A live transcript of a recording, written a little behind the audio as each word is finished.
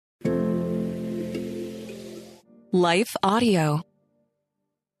Life Audio.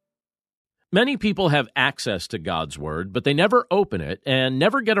 Many people have access to God's Word, but they never open it and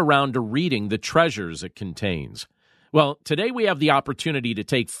never get around to reading the treasures it contains. Well, today we have the opportunity to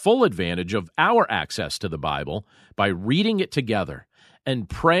take full advantage of our access to the Bible by reading it together and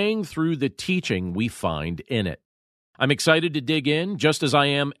praying through the teaching we find in it. I'm excited to dig in, just as I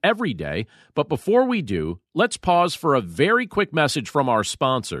am every day, but before we do, let's pause for a very quick message from our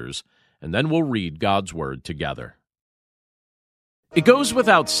sponsors, and then we'll read God's Word together. It goes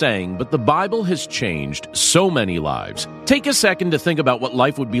without saying, but the Bible has changed so many lives. Take a second to think about what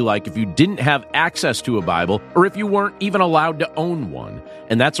life would be like if you didn't have access to a Bible or if you weren't even allowed to own one.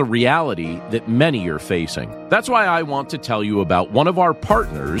 And that's a reality that many are facing. That's why I want to tell you about one of our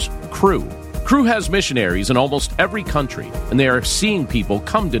partners, Cru. Cru has missionaries in almost every country, and they are seeing people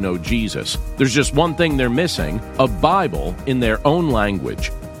come to know Jesus. There's just one thing they're missing: a Bible in their own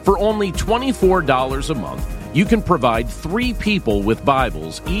language. For only $24 a month, you can provide 3 people with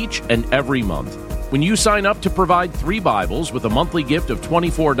Bibles each and every month. When you sign up to provide 3 Bibles with a monthly gift of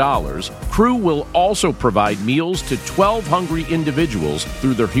 $24, Cru will also provide meals to 12 hungry individuals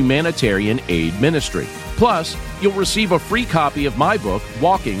through their humanitarian aid ministry. Plus, you'll receive a free copy of my book,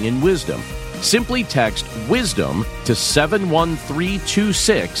 Walking in Wisdom. Simply text WISDOM to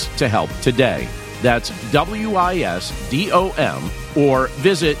 71326 to help today. That's WISDOM, or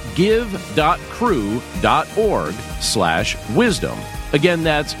visit give.cru.org/wisdom. Again,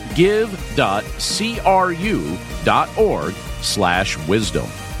 that's give.cru.org/wisdom.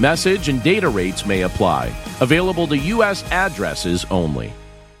 Message and data rates may apply. Available to U.S. addresses only.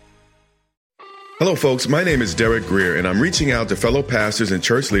 Hello, folks. My name is Derek Greer, and I'm reaching out to fellow pastors and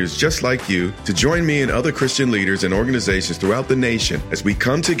church leaders just like you to join me and other Christian leaders and organizations throughout the nation as we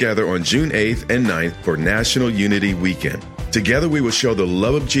come together on June 8th and 9th for National Unity Weekend. Together, we will show the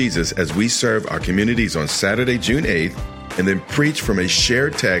love of Jesus as we serve our communities on Saturday, June 8th, and then preach from a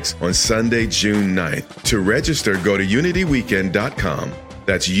shared text on Sunday, June 9th. To register, go to unityweekend.com.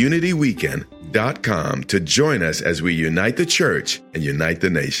 That's unityweekend.com to join us as we unite the church and unite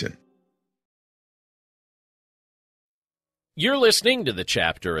the nation. You're listening to the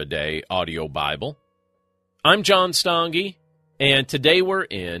Chapter a Day audio Bible. I'm John Stange, and today we're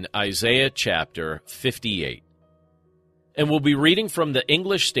in Isaiah chapter 58. And we'll be reading from the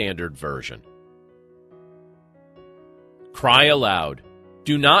English Standard Version. Cry aloud,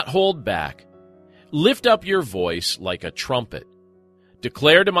 do not hold back. Lift up your voice like a trumpet.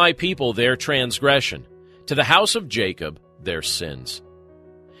 Declare to my people their transgression, to the house of Jacob their sins.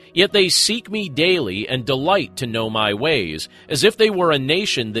 Yet they seek me daily and delight to know my ways, as if they were a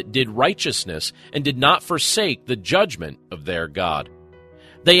nation that did righteousness and did not forsake the judgment of their God.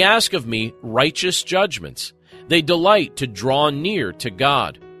 They ask of me righteous judgments. They delight to draw near to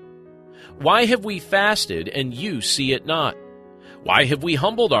God. Why have we fasted and you see it not? Why have we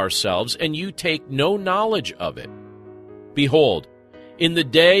humbled ourselves and you take no knowledge of it? Behold, in the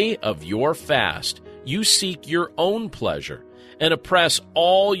day of your fast you seek your own pleasure and oppress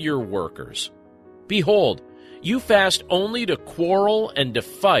all your workers. Behold, you fast only to quarrel and to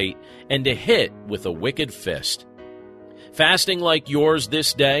fight and to hit with a wicked fist. Fasting like yours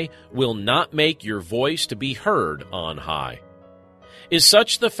this day will not make your voice to be heard on high. Is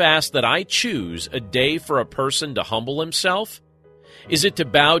such the fast that I choose a day for a person to humble himself? Is it to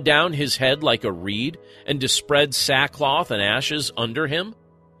bow down his head like a reed and to spread sackcloth and ashes under him?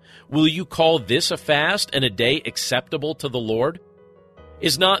 Will you call this a fast and a day acceptable to the Lord?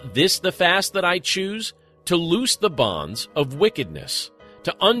 Is not this the fast that I choose? To loose the bonds of wickedness,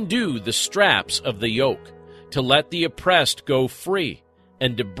 to undo the straps of the yoke, to let the oppressed go free,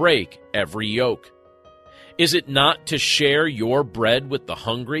 and to break every yoke. Is it not to share your bread with the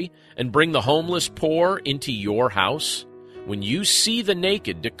hungry and bring the homeless poor into your house? When you see the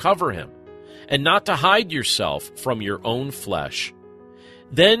naked, to cover him, and not to hide yourself from your own flesh.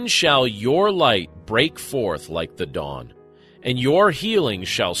 Then shall your light break forth like the dawn, and your healing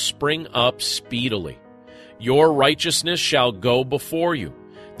shall spring up speedily. Your righteousness shall go before you.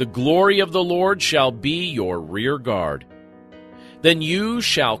 The glory of the Lord shall be your rear guard. Then you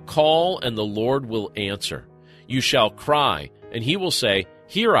shall call, and the Lord will answer. You shall cry, and he will say,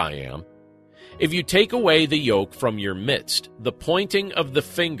 Here I am. If you take away the yoke from your midst, the pointing of the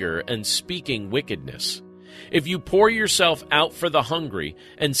finger and speaking wickedness, if you pour yourself out for the hungry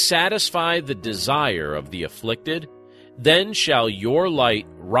and satisfy the desire of the afflicted, then shall your light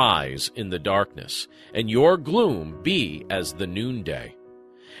rise in the darkness, and your gloom be as the noonday.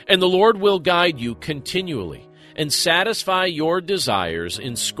 And the Lord will guide you continually, and satisfy your desires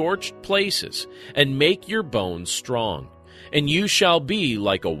in scorched places, and make your bones strong. And you shall be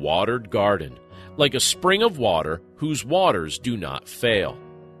like a watered garden, like a spring of water whose waters do not fail.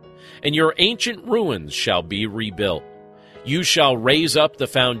 And your ancient ruins shall be rebuilt. You shall raise up the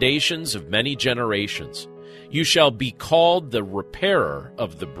foundations of many generations. You shall be called the repairer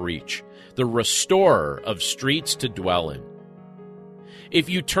of the breach, the restorer of streets to dwell in. If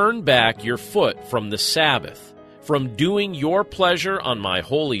you turn back your foot from the Sabbath, from doing your pleasure on my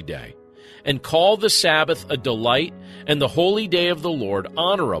holy day, and call the Sabbath a delight and the holy day of the Lord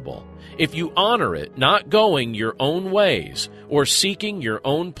honorable, if you honor it, not going your own ways, or seeking your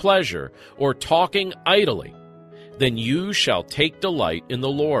own pleasure, or talking idly, then you shall take delight in the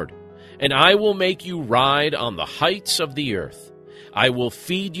Lord, and I will make you ride on the heights of the earth. I will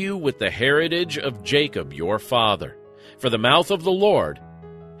feed you with the heritage of Jacob your father, for the mouth of the Lord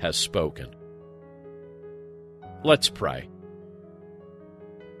has spoken. Let's pray.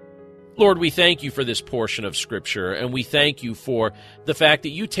 Lord, we thank you for this portion of Scripture, and we thank you for the fact that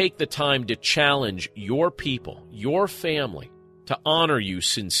you take the time to challenge your people, your family, to honor you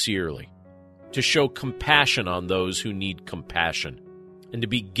sincerely, to show compassion on those who need compassion, and to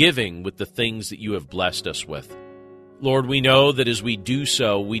be giving with the things that you have blessed us with. Lord, we know that as we do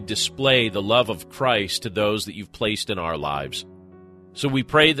so, we display the love of Christ to those that you've placed in our lives. So we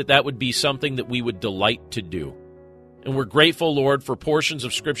pray that that would be something that we would delight to do. And we're grateful, Lord, for portions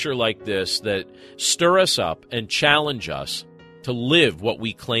of Scripture like this that stir us up and challenge us to live what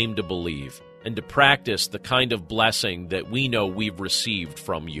we claim to believe and to practice the kind of blessing that we know we've received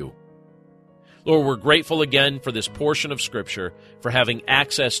from you. Lord, we're grateful again for this portion of Scripture, for having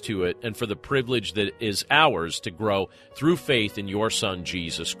access to it, and for the privilege that is ours to grow through faith in your Son,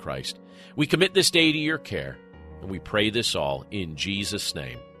 Jesus Christ. We commit this day to your care, and we pray this all in Jesus'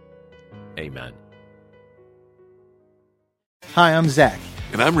 name. Amen. Hi, I'm Zach.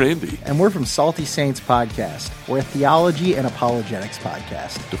 And I'm Randy. And we're from Salty Saints Podcast. We're a theology and apologetics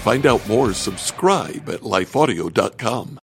podcast. To find out more, subscribe at lifeaudio.com.